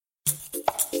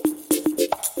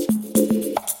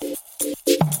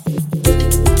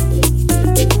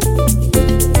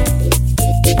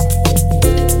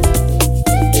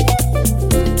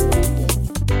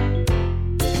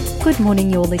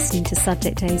morning, you're listening to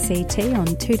Subject ACT on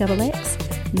 2XX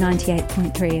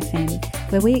 98.3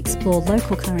 FM, where we explore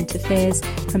local current affairs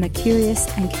from a curious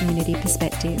and community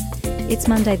perspective. It's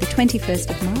Monday the 21st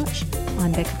of March.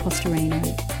 I'm Becca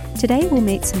Postorino. Today we'll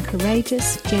meet some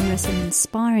courageous, generous and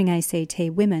inspiring ACT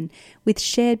women with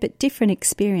shared but different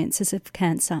experiences of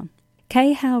cancer.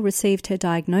 Kay Howe received her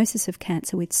diagnosis of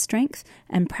cancer with strength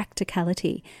and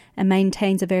practicality and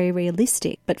maintains a very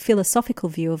realistic but philosophical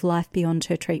view of life beyond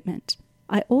her treatment.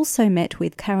 I also met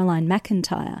with Caroline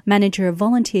McIntyre, manager of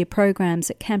volunteer programs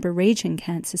at Canberra Region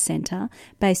Cancer Centre,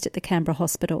 based at the Canberra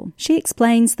Hospital. She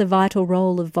explains the vital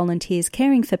role of volunteers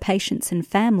caring for patients and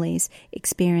families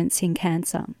experiencing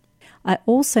cancer. I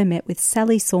also met with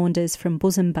Sally Saunders from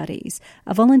Bosom Buddies,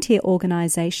 a volunteer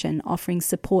organisation offering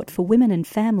support for women and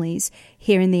families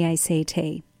here in the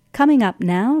ACT. Coming up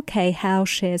now, Kay Howe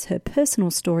shares her personal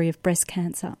story of breast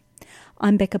cancer.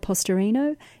 I'm Becca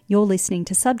Postorino. You're listening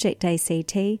to Subject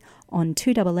ACT on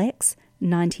 2XX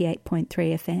 98.3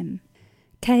 FM.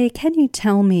 Kay, can you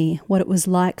tell me what it was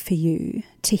like for you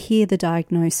to hear the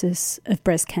diagnosis of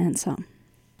breast cancer?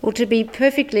 Well, to be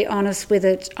perfectly honest with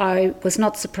it, I was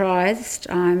not surprised.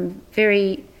 I'm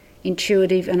very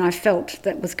intuitive and I felt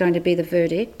that was going to be the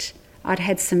verdict. I'd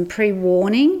had some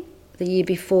pre-warning the year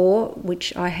before,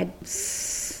 which I had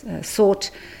sought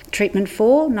treatment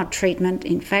for, not treatment,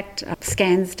 in fact,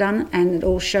 scans done, and it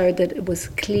all showed that it was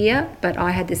clear, but I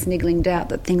had this niggling doubt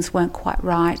that things weren't quite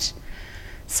right.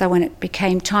 So when it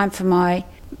became time for my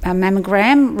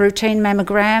mammogram, routine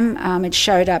mammogram, it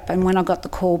showed up, and when I got the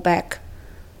call back,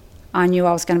 I knew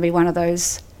I was going to be one of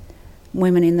those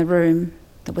women in the room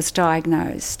that was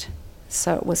diagnosed.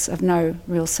 So it was of no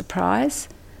real surprise.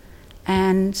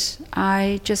 And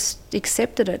I just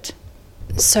accepted it.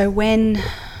 So when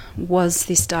was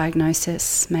this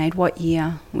diagnosis made? What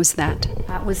year was that?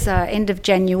 It was end of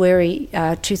January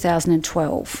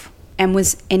 2012. And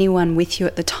was anyone with you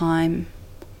at the time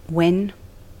when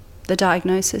the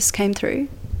diagnosis came through?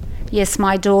 Yes,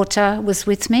 my daughter was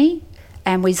with me.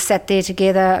 And we sat there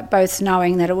together, both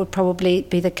knowing that it would probably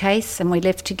be the case, and we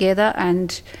left together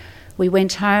and we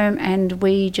went home and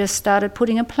we just started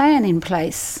putting a plan in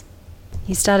place.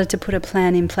 You started to put a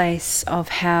plan in place of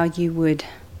how you would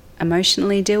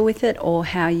emotionally deal with it or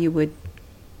how you would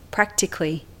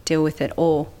practically deal with it,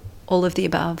 or all of the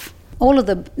above? All of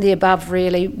the above,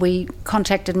 really. We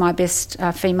contacted my best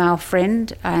female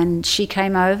friend and she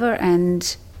came over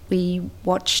and we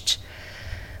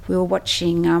were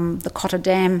watching the Cotter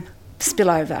Dam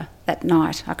spillover that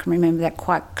night. I can remember that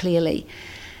quite clearly.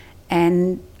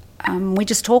 And we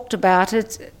just talked about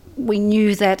it. We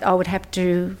knew that I would have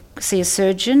to see a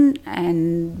surgeon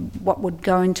and what would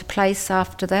go into place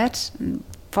after that, and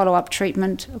follow-up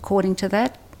treatment according to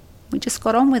that. We just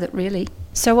got on with it, really.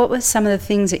 So what were some of the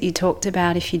things that you talked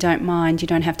about, if you don't mind? You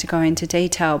don't have to go into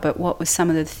detail, but what were some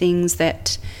of the things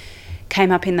that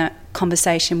came up in that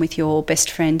conversation with your best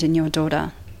friend and your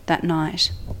daughter that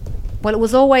night? Well, it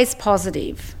was always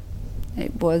positive. I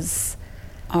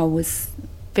was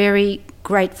very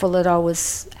grateful that I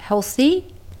was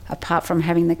healthy, apart from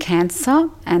having the cancer,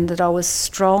 and that I was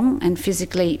strong and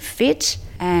physically fit,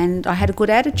 and I had a good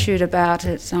attitude about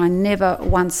it. I never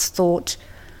once thought,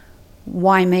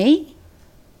 why me?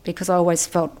 Because I always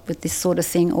felt with this sort of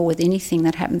thing, or with anything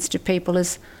that happens to people,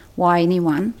 is why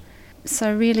anyone?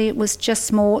 So really it was just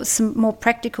some more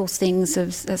practical things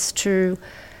as to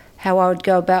how I would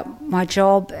go about my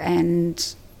job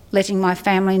and letting my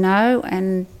family know,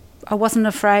 and I wasn't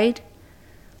afraid.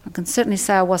 I can certainly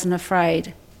say I wasn't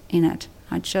afraid in it.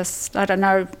 I don't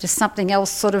know, just something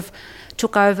else sort of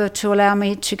took over to allow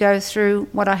me to go through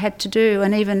what I had to do.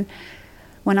 And even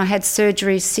when I had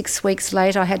surgery 6 weeks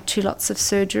later, I had 2 lots of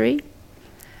surgery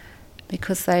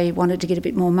because they wanted to get a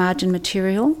bit more margin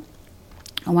material.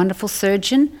 A wonderful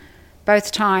surgeon.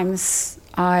 Both times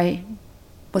I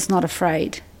was not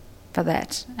afraid for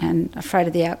that and afraid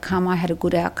of the outcome. I had a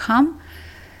good outcome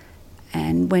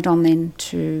and went on then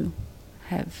to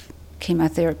have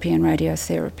chemotherapy and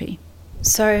radiotherapy.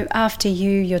 So after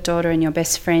you, your daughter and your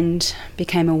best friend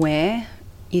became aware,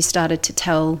 you started to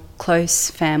tell close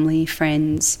family,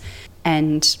 friends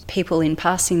and people in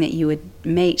passing that you would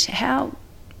meet. How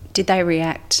did they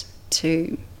react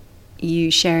to you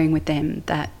sharing with them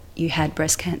that you had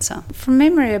breast cancer? From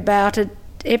memory about it,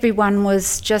 everyone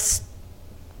was just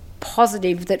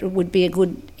positive that it would be a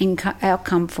good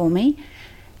outcome for me.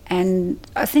 And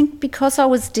I think because I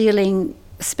was dealing,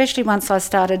 especially once I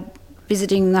started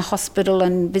visiting the hospital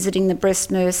and visiting the breast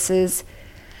nurses,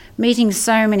 meeting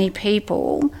so many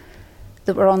people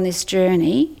that were on this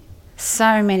journey,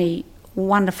 so many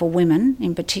wonderful women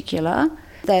in particular,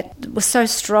 that were so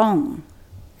strong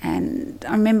And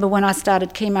I remember when I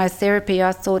started chemotherapy,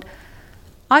 I thought,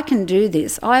 I can do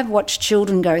this. I've watched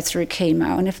children go through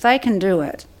chemo, and if they can do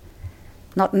it,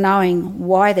 not knowing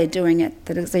why they're doing it,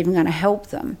 that it's even going to help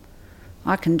them,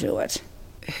 I can do it.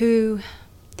 Who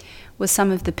were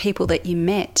some of the people that you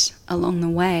met along the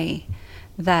way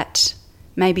that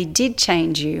maybe did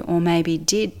change you or maybe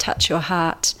did touch your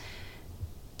heart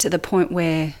to the point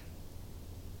where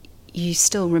you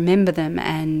still remember them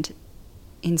and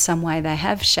in some way they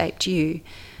have shaped you?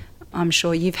 I'm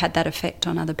sure you've had that effect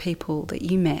on other people that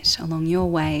you met along your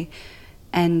way.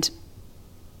 And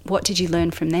what did you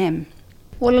learn from them?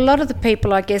 Well, a lot of the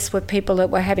people, I guess, were people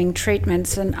that were having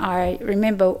treatments, and I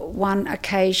remember one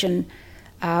occasion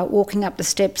walking up the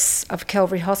steps of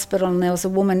Calvary Hospital, and there was a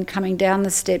woman coming down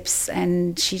the steps,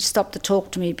 and she stopped to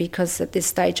talk to me because at this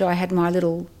stage I had my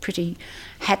little pretty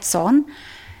hats on,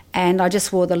 and I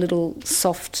just wore the little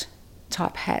soft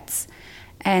type hats.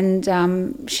 And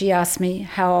she asked me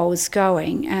how I was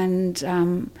going, and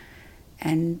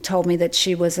told me that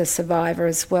she was a survivor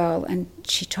as well. And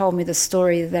she told me the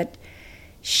story that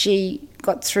she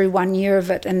got through 1 year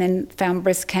of it and then found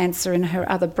breast cancer in her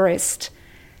other breast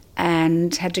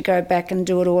and had to go back and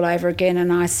do it all over again.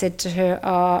 And I said to her,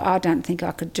 I don't think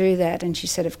I could do that. And she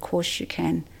said, of course you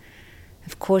can.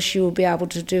 Of course you will be able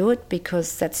to do it,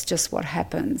 because that's just what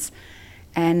happens.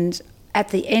 And at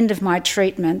the end of my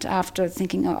treatment, after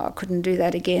thinking, I couldn't do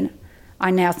that again,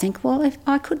 I now think, well, if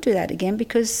I could do that again,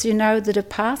 because you know that it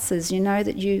passes, you know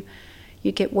that you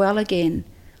get well again.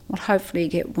 Well, hopefully you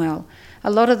get well.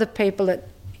 A lot of the people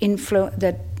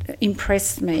that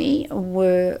impressed me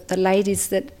were the ladies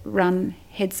that run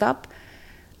Heads Up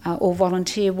or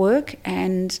volunteer work,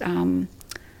 and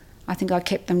I think I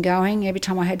kept them going. Every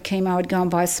time I had chemo, I'd go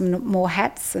and buy some more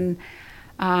hats, and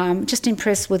just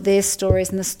impressed with their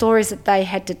stories and the stories that they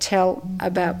had to tell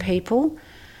about people.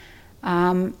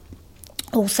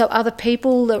 Also other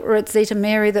people that were at Zita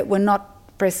Mary that were not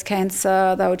breast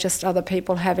cancer, they were just other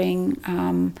people having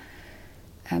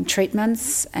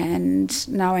treatments, and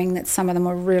knowing that some of them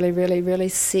were really, really, really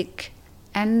sick.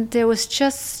 And there was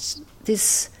just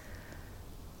this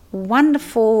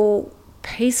wonderful,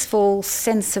 peaceful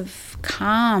sense of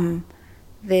calm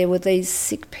there with these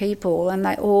sick people, and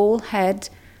they all had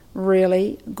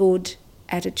really good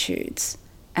attitudes.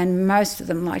 And most of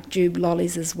them liked Jube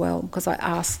lollies as well, because I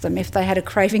asked them if they had a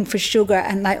craving for sugar,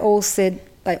 and they all said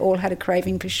they all had a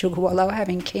craving for sugar while they were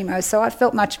having chemo. So I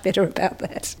felt much better about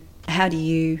that. How do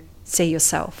you see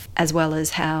yourself, as well as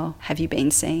how have you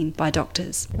been seen by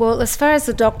doctors? Well, as far as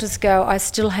the doctors go, I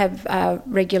still have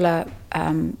regular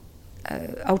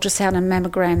ultrasound and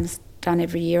mammograms done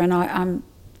every year, and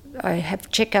I have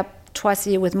check-up twice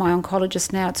a year with my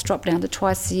oncologist now. It's dropped down to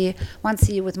twice a year, once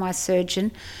a year with my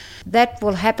surgeon. That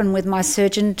will happen with my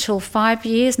surgeon till 5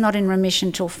 years, not in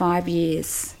remission till 5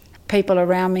 years. People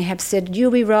around me have said,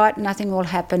 you'll be right, nothing will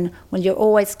happen. Well, you're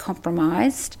always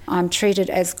compromised. I'm treated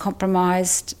as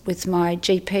compromised with my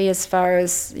GP as far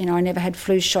as, I never had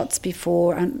flu shots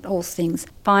before and all things.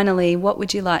 Finally, what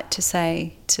would you like to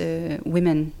say to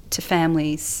women, to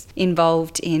families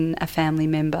involved in a family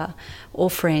member or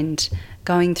friend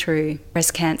going through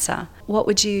breast cancer? What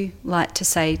would you like to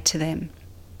say to them?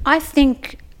 I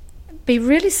think be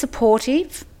really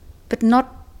supportive, but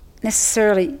not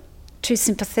necessarily too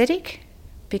sympathetic,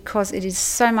 because it is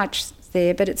so much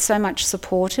there, but it's so much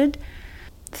supported.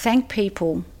 Thank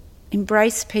people,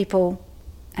 embrace people,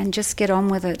 and just get on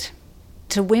with it.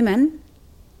 To women,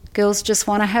 girls just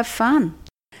want to have fun.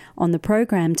 On the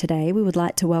program today, we would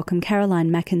like to welcome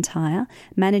Caroline McIntyre,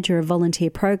 Manager of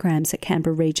Volunteer Programs at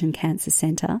Canberra Region Cancer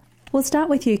Centre. We'll start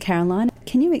with you, Caroline.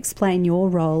 Can you explain your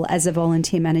role as a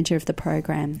volunteer manager of the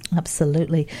program?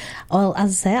 Absolutely. Well,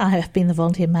 as I say, I have been the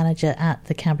volunteer manager at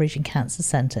the Canberra Region Cancer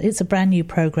Centre. It's a brand new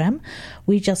program.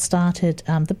 We just started,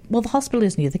 the hospital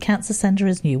is new, the cancer centre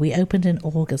is new. We opened in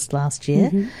August last year.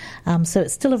 Mm-hmm. So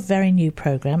it's still a very new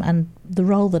program, and the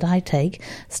role that I take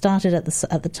started at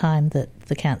the time that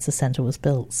the cancer centre was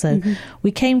built. So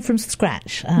we came from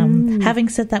scratch. Having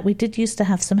said that, we did used to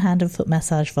have some hand and foot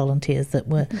massage volunteers that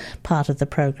were part of the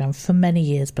program for many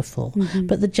years before.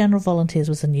 But the general volunteers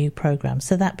was a new program.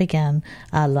 So that began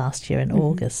last year in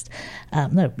August.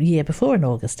 Year before in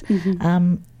August.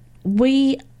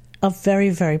 We are very,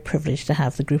 very privileged to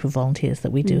have the group of volunteers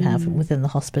that we do have within the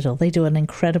hospital. They do an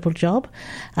incredible job,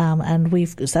 and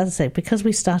we've, as I say, because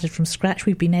we started from scratch,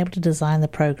 we've been able to design the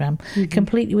program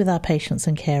completely with our patients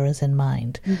and carers in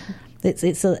mind.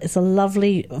 it's a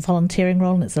lovely volunteering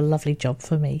role, and it's a lovely job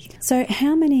for me. So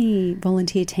how many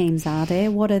volunteer teams are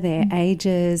there? What are their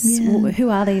ages? Who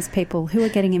are these people who are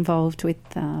getting involved with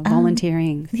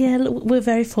volunteering? Look, we're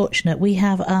very fortunate. We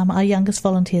have our youngest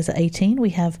volunteers at 18. We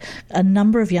have a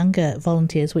number of younger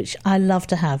volunteers, which I love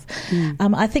to have.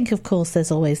 I think, of course,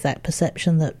 there's always that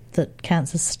perception that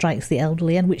cancer strikes the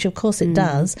elderly, and which, of course, it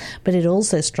does, but it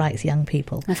also strikes young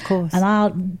people. Of course. And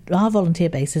our volunteer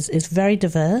base is very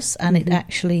diverse, and it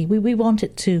actually, we want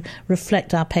it to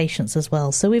reflect our patients as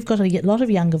well. So we've got a lot of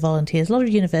younger volunteers, a lot of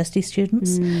university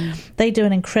students. They do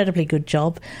an incredibly good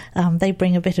job. They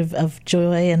bring a bit of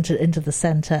joy into the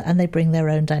centre, and they bring their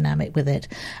own dynamic with it.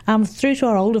 Through to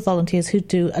our older volunteers who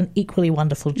do an equally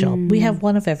wonderful job. We have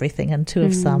one of everything and two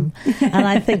of some. And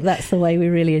I think that's the way we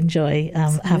really enjoy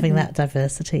having that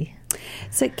diversity.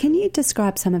 So can you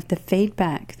describe some of the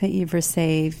feedback that you've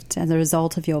received as a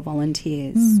result of your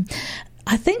volunteers?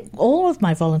 I think all of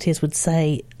my volunteers would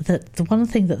say that the one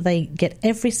thing that they get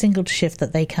every single shift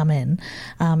that they come in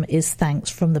is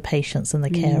thanks from the patients and the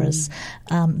carers.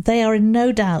 They are in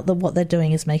no doubt that what they're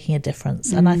doing is making a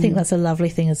difference. And I think that's a lovely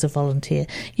thing as a volunteer.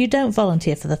 You don't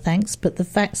volunteer for the thanks, but the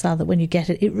facts are that when you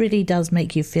get it, it really does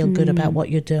make you feel good about what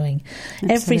you're doing.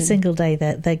 Absolutely. Every single day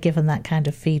they're given that kind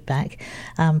of feedback,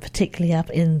 particularly up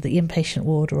in the inpatient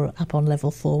ward or up on level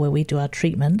 4 where we do our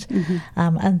treatment.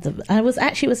 It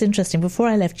was interesting. Before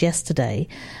I left yesterday,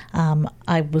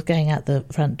 I was going out the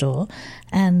front door,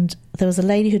 and there was a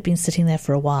lady who'd been sitting there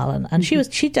for a while, and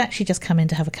she'd actually just come in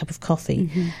to have a cup of coffee,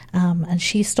 and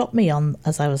she stopped me on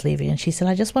as I was leaving, and she said,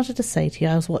 "I just wanted to say to you,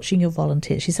 I was watching your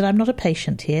volunteers." She said, "I'm not a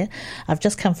patient here. I've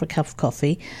just come for a cup of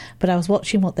coffee, but I was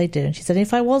watching what they do." And she said,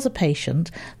 "If I was a patient,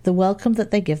 the welcome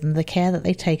that they give them, the care that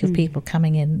they take of people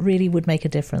coming in really would make a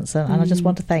difference. And I just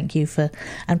want to thank you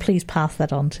and please pass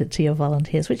that on to your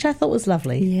volunteers," which I thought was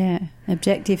lovely. Yeah,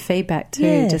 objective feedback too,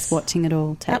 Yes. just watching it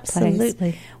all take place.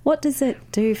 Absolutely. What does it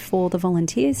do for the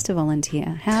volunteers to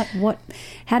volunteer?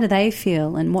 How do they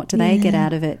feel, and what do they get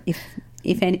out of it?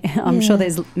 If any, I'm sure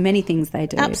there's many things they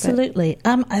do. Absolutely.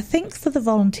 I think for the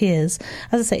volunteers,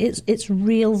 as I say, it's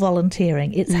real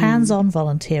volunteering. It's hands-on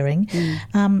volunteering.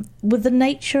 With the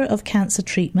nature of cancer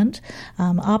treatment,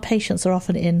 our patients are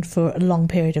often in for a long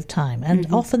period of time, and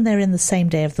often they're in the same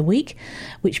day of the week,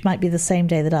 which might be the same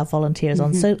day that our volunteer is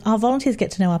on. So our volunteers get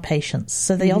to know our patients.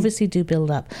 So they obviously do build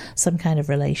up some kind of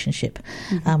relationship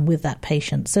with that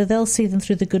patient. So they'll see them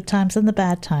through the good times and the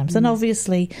bad times. And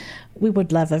obviously, we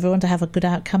would love everyone to have a good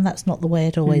outcome. That's not the way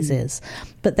it always is.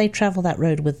 But they travel that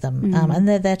road with them, and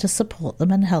they're there to support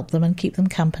them and help them and keep them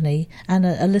company, and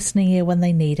a listening ear when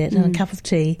they need it, and a cup of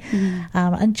tea,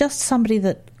 and just somebody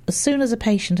that as soon as a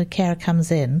patient or carer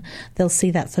comes in, they'll see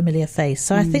that familiar face.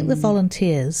 So I think the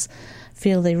volunteers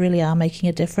feel they really are making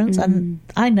a difference, and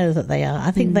I know that they are.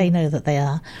 I think they know that they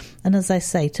are. And as I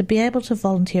say, to be able to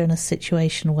volunteer in a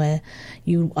situation where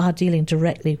you are dealing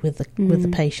directly with the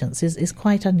patients is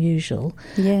quite unusual,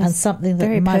 and something that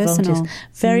very my personal. volunteers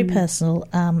very personal,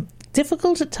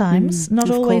 difficult at times, not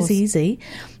of always course. easy,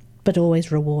 but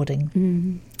always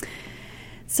rewarding.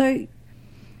 So,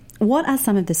 what are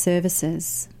some of the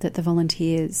services that the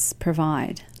volunteers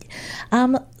provide?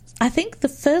 I think the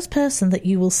first person that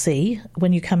you will see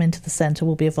when you come into the centre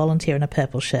will be a volunteer in a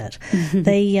purple shirt.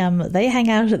 They hang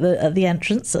out at the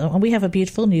entrance, and we have a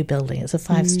beautiful new building. It's a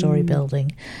 5-storey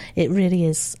building. It really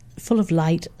is full of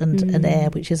light and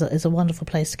air, which is a wonderful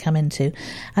place to come into.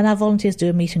 And our volunteers do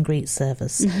a meet and greet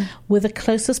service with the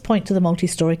closest point to the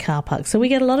multi-storey car park. So we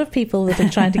get a lot of people that are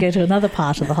trying to go to another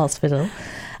part of the hospital.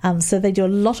 So they do a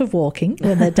lot of walking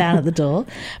when they're down at the door,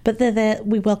 but they're there.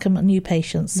 We welcome new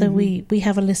patients. So we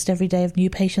have a list every day of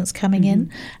new patients coming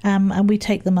in, and we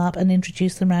take them up and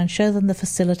introduce them around, show them the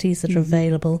facilities that are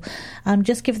available,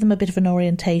 just give them a bit of an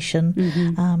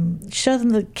orientation, show them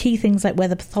the key things like where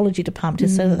the pathology department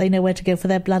is so that they know where to go for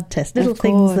their blood test. Little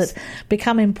things that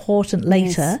become important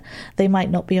later. Yes. They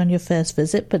might not be on your first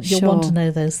visit, but you'll want to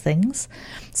know those things.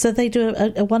 So they do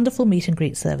a wonderful meet and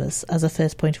greet service as a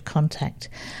first point of contact.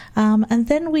 And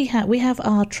then we have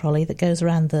our trolley that goes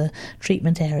around the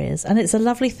treatment areas, and it's a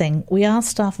lovely thing. We ask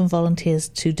staff and volunteers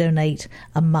to donate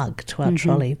a mug to our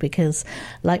trolley because,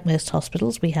 like most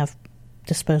hospitals, we have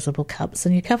disposable cups,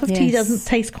 and your cup of tea doesn't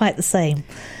taste quite the same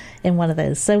in one of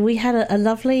those. So we had a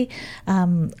lovely,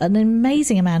 an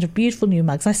amazing amount of beautiful new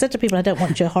mugs. I said to people, I don't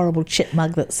want your horrible chip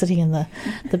mug that's sitting in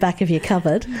the back of your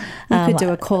cupboard. You could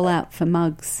do a call out for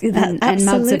mugs and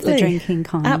mugs of the drinking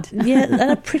kind.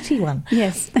 And a pretty one.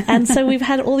 Yes. And so we've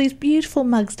had all these beautiful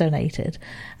mugs donated.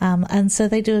 And so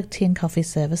they do a tea and coffee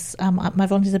service. My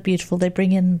volunteers are beautiful. They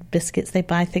bring in biscuits. They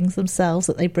buy things themselves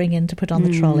that they bring in to put on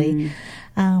the trolley.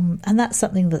 And that's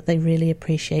something that they really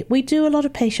appreciate. We do a lot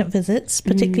of patient visits,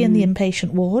 particularly in the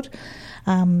inpatient ward.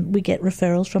 We get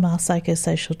referrals from our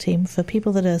psychosocial team for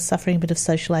people that are suffering a bit of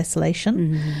social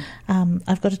isolation.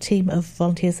 I've got a team of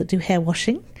volunteers that do hair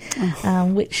washing,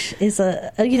 which is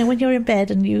when you're in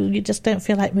bed and you just don't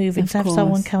feel like moving, to have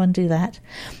someone come and do that.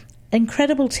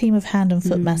 Incredible team of hand and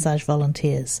foot massage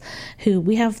volunteers who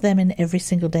we have them in every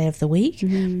single day of the week.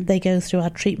 They go through our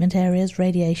treatment areas,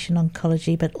 radiation,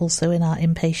 oncology, but also in our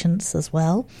inpatients as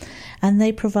well. And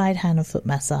they provide hand and foot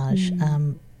massage,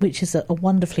 which is a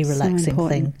wonderfully relaxing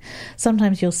thing.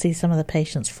 Sometimes you'll see some of the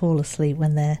patients fall asleep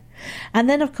when they're... And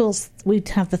then, of course, we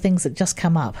have the things that just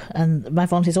come up. And my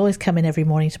volunteers always come in every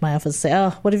morning to my office and say,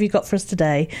 "Oh, what have you got for us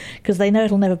today?" Because they know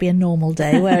it'll never be a normal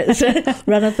day where it's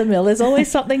run-of-the-mill. There's always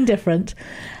something different.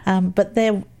 But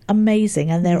they're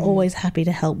amazing, and they're always happy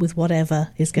to help with whatever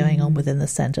is going on within the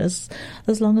centre,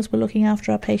 as long as we're looking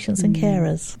after our patients and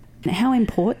carers. How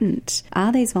important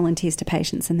are these volunteers to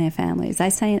patients and their families?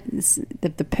 They say it's the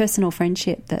personal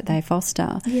friendship that they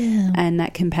foster and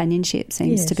that companionship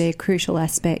seems to be a crucial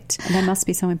aspect, and they must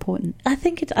be so important. I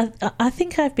think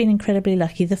I've been incredibly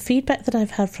lucky. The feedback that I've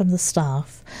had from the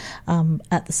staff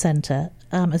at the centre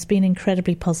has been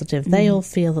incredibly positive. They all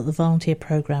feel that the volunteer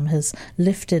programme has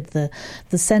lifted the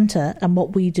centre and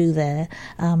what we do there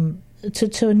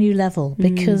to a new level,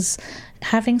 because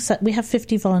we have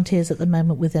 50 volunteers at the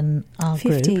moment within our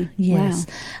 50. group. Yes.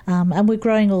 Wow. And we're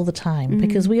growing all the time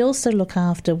because we also look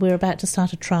after, we're about to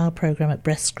start a trial program at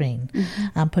Breast Screen,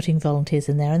 putting volunteers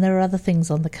in there, and there are other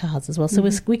things on the cards as well. So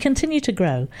we continue to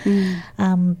grow.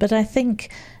 But I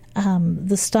think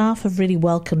the staff have really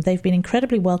welcomed, they've been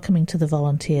incredibly welcoming to the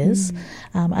volunteers,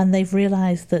 and they've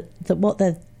realised that what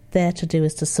they're there to do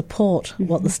is to support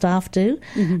what the staff do,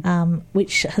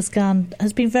 which has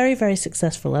been very, very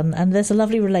successful. And there's a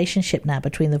lovely relationship now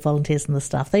between the volunteers and the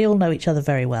staff. They all know each other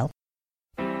very well.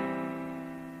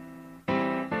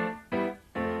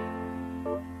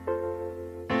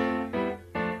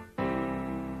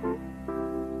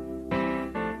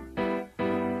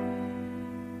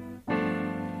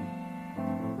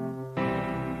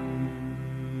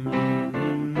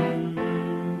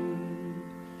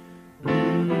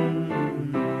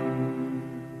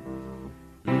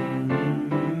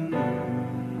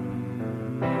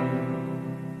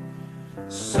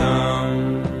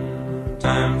 Sometimes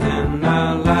in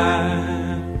our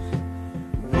lives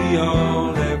we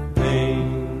all have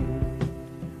pain,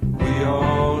 we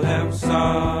all have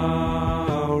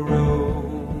sorrow,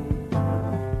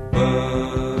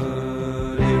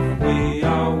 but if we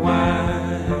are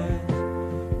wise,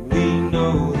 we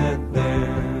know that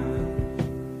there's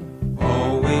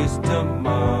always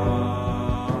tomorrow.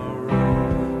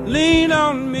 Lean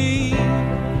on me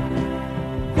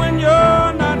when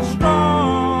you're not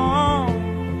strong,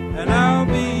 and I'll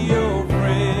be your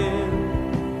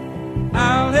friend.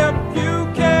 I'll help you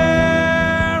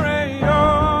carry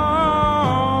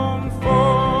on,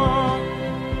 for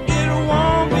it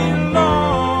won't be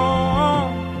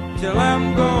long till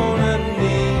I'm gonna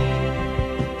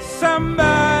need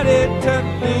somebody to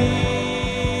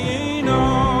lean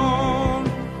on.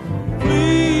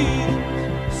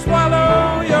 Please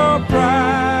swallow your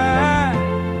pride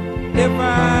if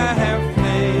I have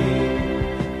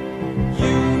faith.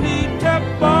 You need to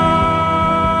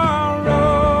borrow,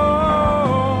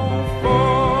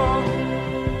 for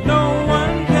no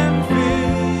one can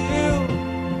fill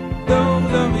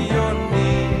those of your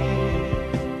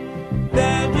needs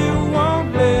that you won't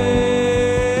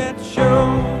let show.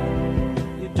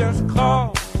 You just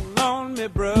call on me,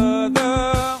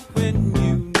 brother, when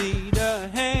you need a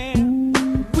hand.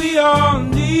 We all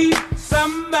need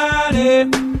somebody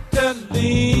to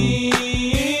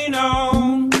lean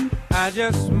on. I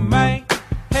just might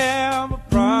have a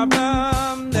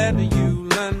problem that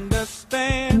you'll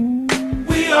understand.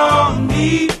 We all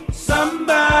need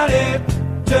somebody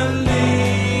to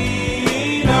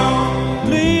lean on.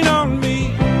 Lean on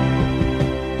me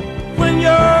when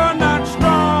you're not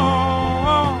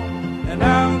strong, and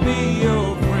I'll be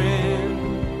your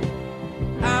friend.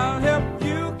 I'll help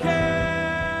you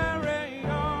carry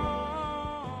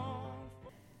on.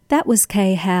 That was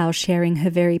Kay Howe sharing her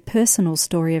very personal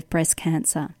story of breast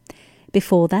cancer.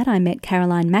 Before that, I met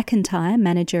Caroline McIntyre,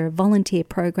 Manager of Volunteer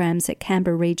Programs at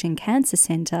Canberra Region Cancer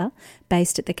Centre,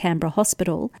 based at the Canberra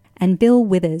Hospital, and Bill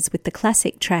Withers with the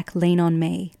classic track Lean On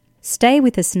Me. Stay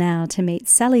with us now to meet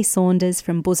Sally Saunders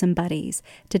from Bosom Buddies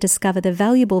to discover the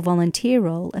valuable volunteer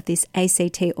role of this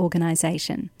ACT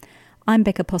organisation. I'm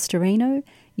Becca Postorino.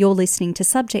 You're listening to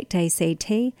Subject ACT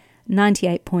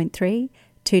 98.3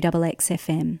 2XX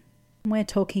FM. We're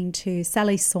talking to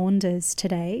Sally Saunders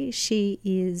today. She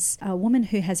is a woman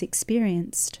who has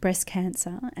experienced breast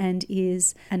cancer and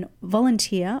is a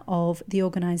volunteer of the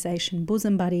organisation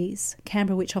Bosom Buddies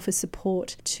Canberra, which offers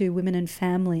support to women and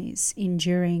families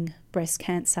enduring breast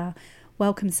cancer.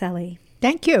 Welcome, Sally.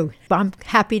 Thank you. I'm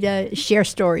happy to share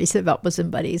stories about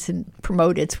Bosom Buddies and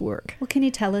promote its work. Well, can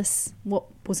you tell us what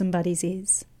Bosom Buddies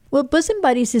is? Well, Bosom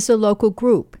Buddies is a local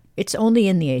group. It's only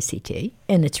in the ACT,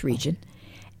 in its region.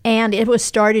 And it was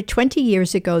started 20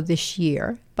 years ago this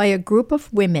year by a group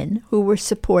of women who were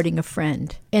supporting a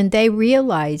friend. And they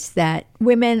realized that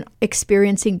women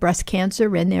experiencing breast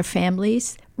cancer and their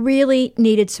families really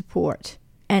needed support.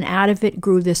 And out of it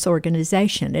grew this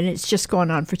organization. And it's just gone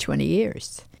on for 20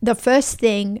 years. The first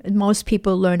thing most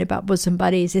people learn about Bosom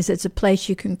Buddies is it's a place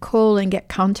you can call and get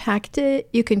contacted.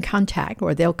 You can contact,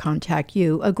 or they'll contact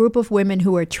you, a group of women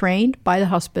who are trained by the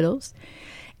hospitals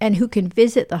and who can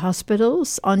visit the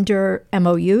hospitals under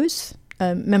MOUs,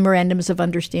 memorandums of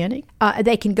understanding.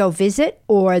 They can go visit,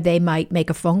 or they might make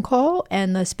a phone call,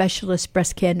 and the specialist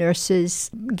breast care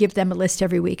nurses give them a list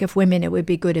every week of women it would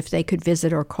be good if they could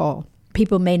visit or call.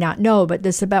 People may not know, but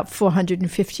there's about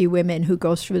 450 women who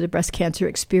go through the breast cancer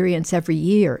experience every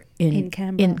year in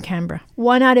Canberra.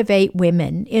 1 out of 8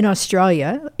 women in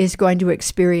Australia is going to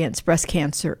experience breast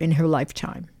cancer in her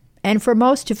lifetime. And for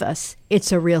most of us,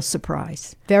 it's a real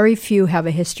surprise. Very few have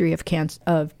a history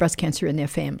of breast cancer in their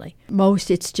family. Most,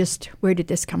 it's just, where did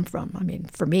this come from? I mean,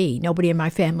 for me, nobody in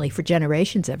my family for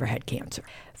generations ever had cancer.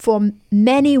 For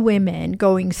many women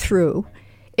going through,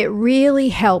 it really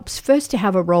helps first to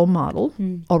have a role model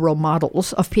or role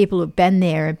models of people who've been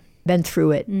there, been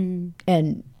through it,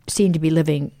 and seem to be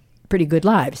living pretty good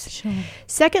lives. Sure.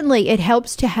 Secondly, it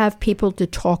helps to have people to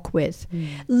talk with.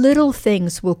 Little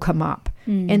things will come up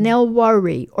and they'll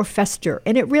worry or fester.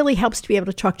 And it really helps to be able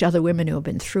to talk to other women who have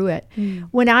been through it.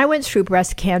 When I went through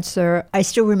breast cancer, I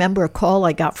still remember a call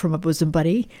I got from a bosom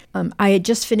buddy. I had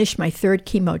just finished my 3rd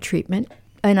chemo treatment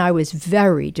and I was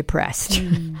very depressed.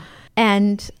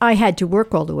 And I had to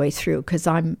work all the way through because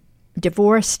I'm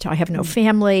divorced. I have no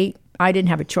family. I didn't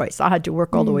have a choice. I had to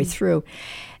work all the way through.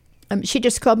 She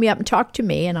just called me up and talked to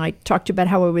me, and I talked about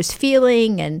how I was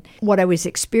feeling and what I was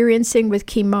experiencing with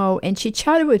chemo, and she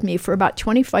chatted with me for about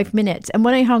 25 minutes. And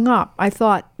when I hung up, I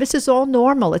thought, this is all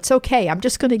normal. It's okay. I'm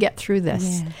just going to get through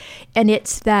this. Yeah. And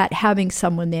it's that having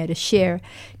someone there to share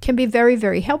can be very,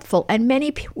 very helpful. And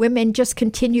many women just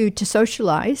continue to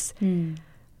socialize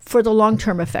for the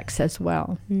long-term effects as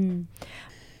well.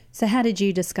 So how did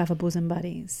you discover Bosom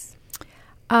Buddies?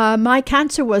 My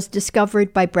cancer was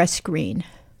discovered by breast screen.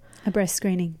 A breast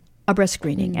screening. A breast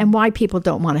screening. And why people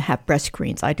don't want to have breast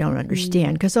screens, I don't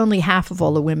understand, because only half of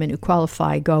all the women who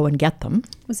qualify go and get them.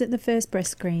 Was it the first breast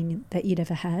screen that you'd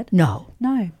ever had? No.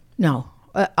 No.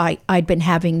 I'd been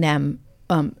having them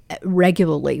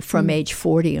regularly from age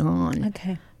 40 on.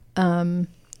 Okay. And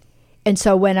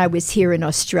so when I was here in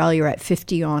Australia at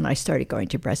 50 on, I started going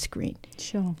to breast screen.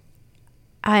 Sure.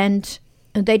 And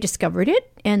they discovered it.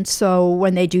 And so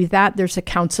when they do that, there's a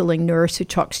counseling nurse who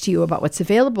talks to you about what's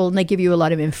available, and they give you a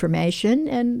lot of information.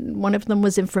 And one of them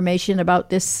was information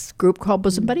about this group called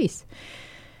Bosom Buddies.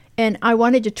 And I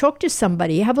wanted to talk to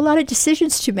somebody. You have a lot of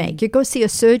decisions to make. You go see a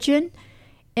surgeon,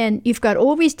 and you've got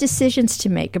all these decisions to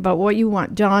make about what you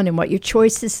want done and what your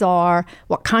choices are,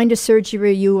 what kind of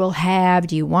surgery you will have.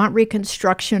 Do you want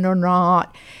reconstruction or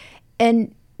not?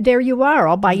 And there you are,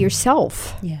 all by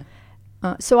yourself. Yeah.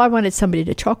 So I wanted somebody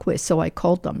to talk with, so I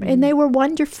called them. And they were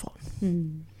wonderful.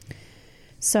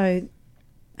 So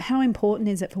how important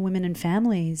is it for women and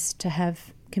families to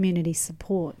have community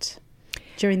support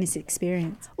during this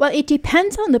experience? Well, it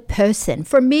depends on the person.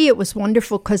 For me, it was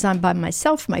wonderful because I'm by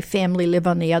myself. My family live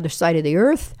on the other side of the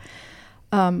earth.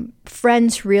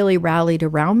 Friends really rallied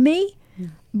around me.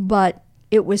 But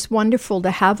it was wonderful to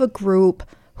have a group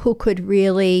who could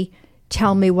really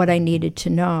tell me what I needed to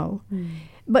know.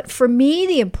 But for me,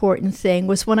 the important thing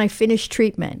was when I finished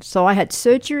treatment. So I had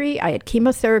surgery, I had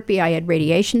chemotherapy, I had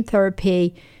radiation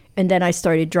therapy, and then I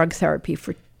started drug therapy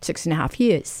for 6.5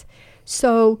 years.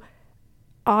 So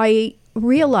I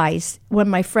realized when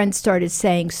my friends started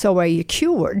saying, so are you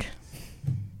cured?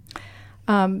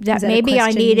 That maybe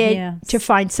I needed to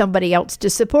find somebody else to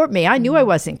support me. I knew I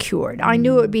wasn't cured. I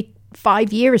knew it would be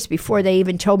 5 years before they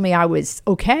even told me I was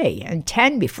okay, and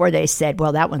 10 before they said,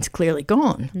 well, that one's clearly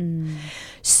gone.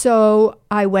 So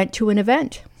I went to an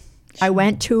event. I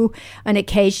went to an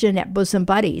occasion at Bosom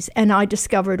Buddies, and I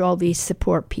discovered all these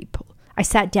support people. I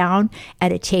sat down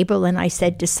at a table, and I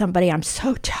said to somebody, I'm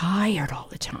so tired all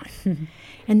the time.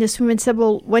 And this woman said,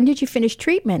 well, when did you finish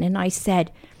treatment? And I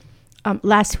said,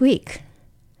 last week.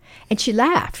 And she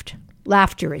laughed.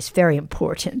 laughter is very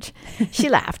important. She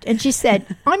laughed and she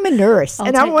said, I'm a nurse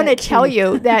and I take want to that tell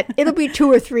cue." you that it'll be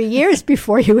 2 or 3 years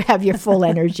before you have your full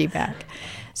energy back.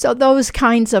 So those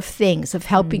kinds of things of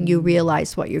helping you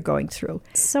realize what you're going through.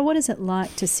 So what is it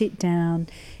like to sit down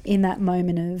in that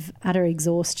moment of utter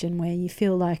exhaustion where you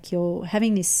feel like you're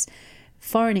having this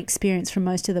foreign experience from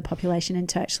most of the population and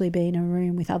to actually be in a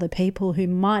room with other people who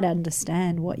might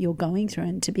understand what you're going through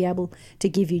and to be able to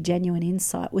give you genuine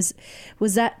insight? Was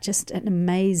that just an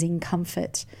amazing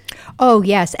comfort? Oh,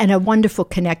 yes, and a wonderful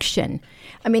connection.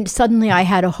 I mean, suddenly I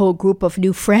had a whole group of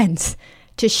new friends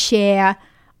to share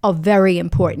a very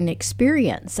important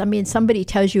experience. I mean, somebody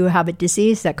tells you you have a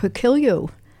disease that could kill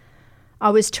you. I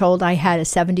was told I had a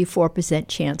 74%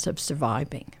 chance of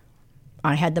surviving.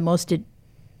 I had the most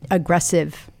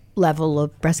aggressive level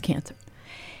of breast cancer.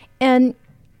 And,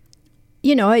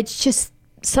 you know, it's just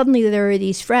suddenly there are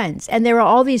these friends and there are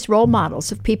all these role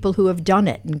models of people who have done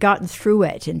it and gotten through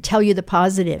it and tell you the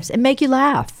positives and make you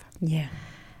laugh. Yeah.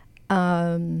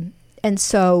 And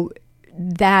so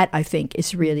that, I think,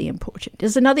 is really important.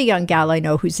 There's another young gal I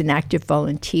know who's an active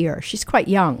volunteer. She's quite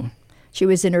young. She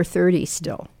was in her 30s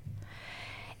still.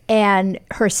 And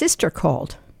her sister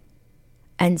called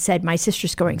and said, my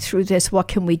sister's going through this. What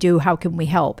can we do? How can we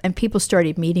help? And people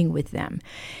started meeting with them.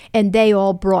 And they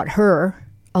all brought her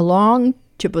along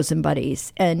to Bosom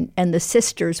Buddies. And the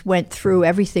sisters went through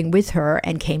everything with her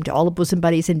and came to all the Bosom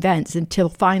Buddies events until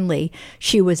finally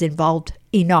she was involved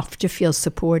enough to feel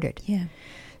supported. Yeah.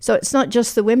 So it's not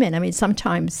just the women. I mean,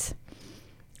 sometimes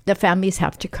the families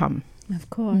have to come. Of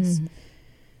course.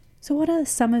 So what are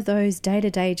some of those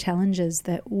day-to-day challenges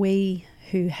that we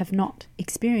who have not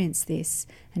experienced this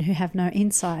and who have no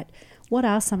insight, what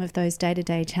are some of those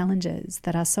day-to-day challenges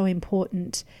that are so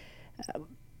important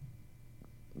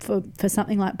for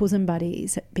something like Bosom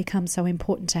Buddies? It becomes so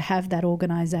important to have that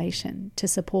organisation to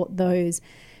support those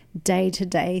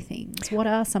day-to-day things. What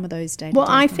are some of those day-to-day Well,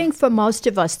 I things? think for most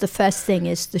of us, the first thing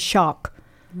is the shock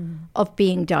of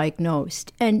being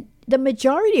diagnosed. And the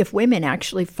majority of women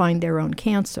actually find their own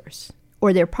cancers,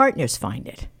 or their partners find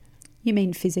it. You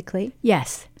mean physically?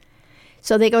 Yes.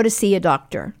 So they go to see a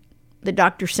doctor. The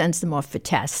doctor sends them off for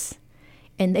tests,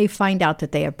 and they find out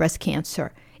that they have breast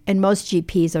cancer. And most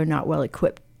GPs are not well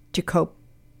equipped to cope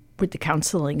with the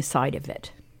counseling side of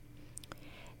it.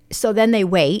 So then they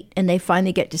wait, and they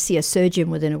finally get to see a surgeon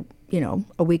within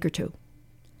a week or two.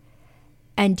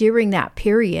 And during that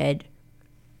period,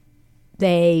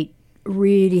 they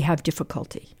really have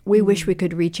difficulty. We wish we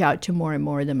could reach out to more and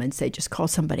more of them and say, just call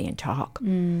somebody and talk.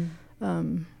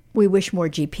 We wish more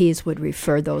GPs would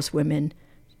refer those women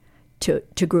to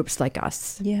groups like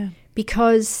us. Yeah.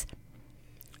 Because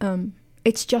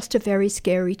it's just a very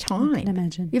scary time. I can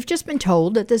imagine. You've just been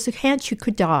told that there's a chance you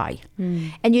could die.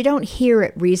 And you don't hear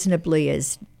it reasonably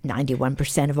as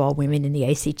 91% of all women in the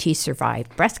ACT survive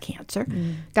breast cancer.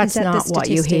 That's Is that the not what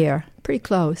you statistic? hear. Pretty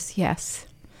close, yes.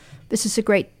 This is a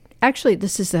great, actually,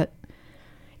 this is a,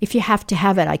 if you have to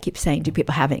have it, I keep saying, do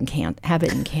people have it in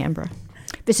Canberra?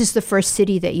 This is the first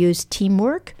city that used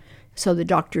teamwork. So the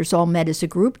doctors all met as a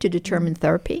group to determine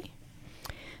therapy.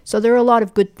 So there are a lot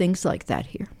of good things like that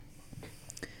here.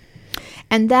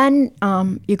 And then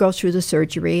you go through the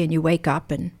surgery and you wake up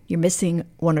and you're missing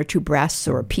 1 or 2 breasts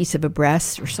or a piece of a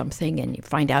breast or something, and you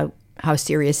find out how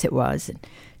serious it was. And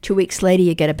 2 weeks later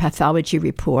you get a pathology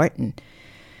report, and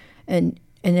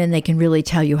then they can really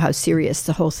tell you how serious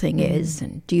the whole thing is,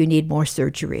 and do you need more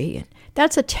surgery? And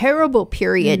that's a terrible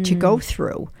period to go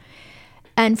through.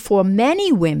 And for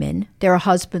many women, their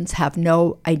husbands have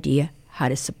no idea how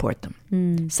to support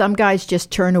them. Some guys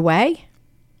just turn away.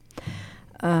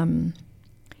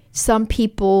 Some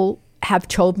people have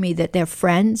told me that their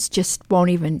friends just won't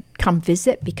even come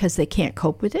visit because they can't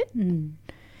cope with it.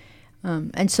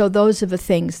 And so those are the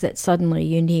things that suddenly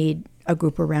you need a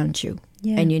group around you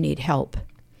and you need help.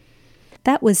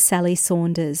 That was Sally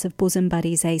Saunders of Bosom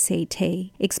Buddies ACT,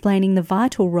 explaining the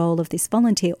vital role of this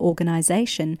volunteer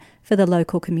organisation for the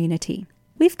local community.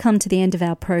 We've come to the end of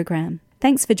our program.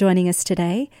 Thanks for joining us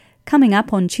today. Coming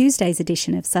up on Tuesday's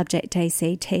edition of Subject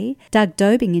ACT, Doug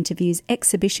Dobing interviews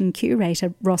exhibition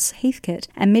curator Ross Heathcote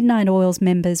and Midnight Oil's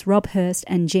members Rob Hurst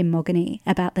and Jim Mogany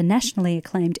about the nationally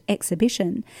acclaimed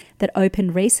exhibition that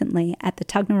opened recently at the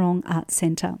Tuggeranong Arts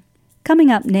Centre.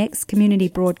 Coming up next, Community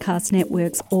Broadcast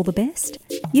Network's All the Best.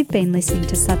 You've been listening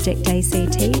to Subject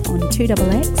ACT on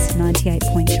 2XX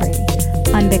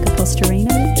 98.3. I'm Becca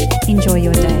Postorino. Enjoy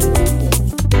your day.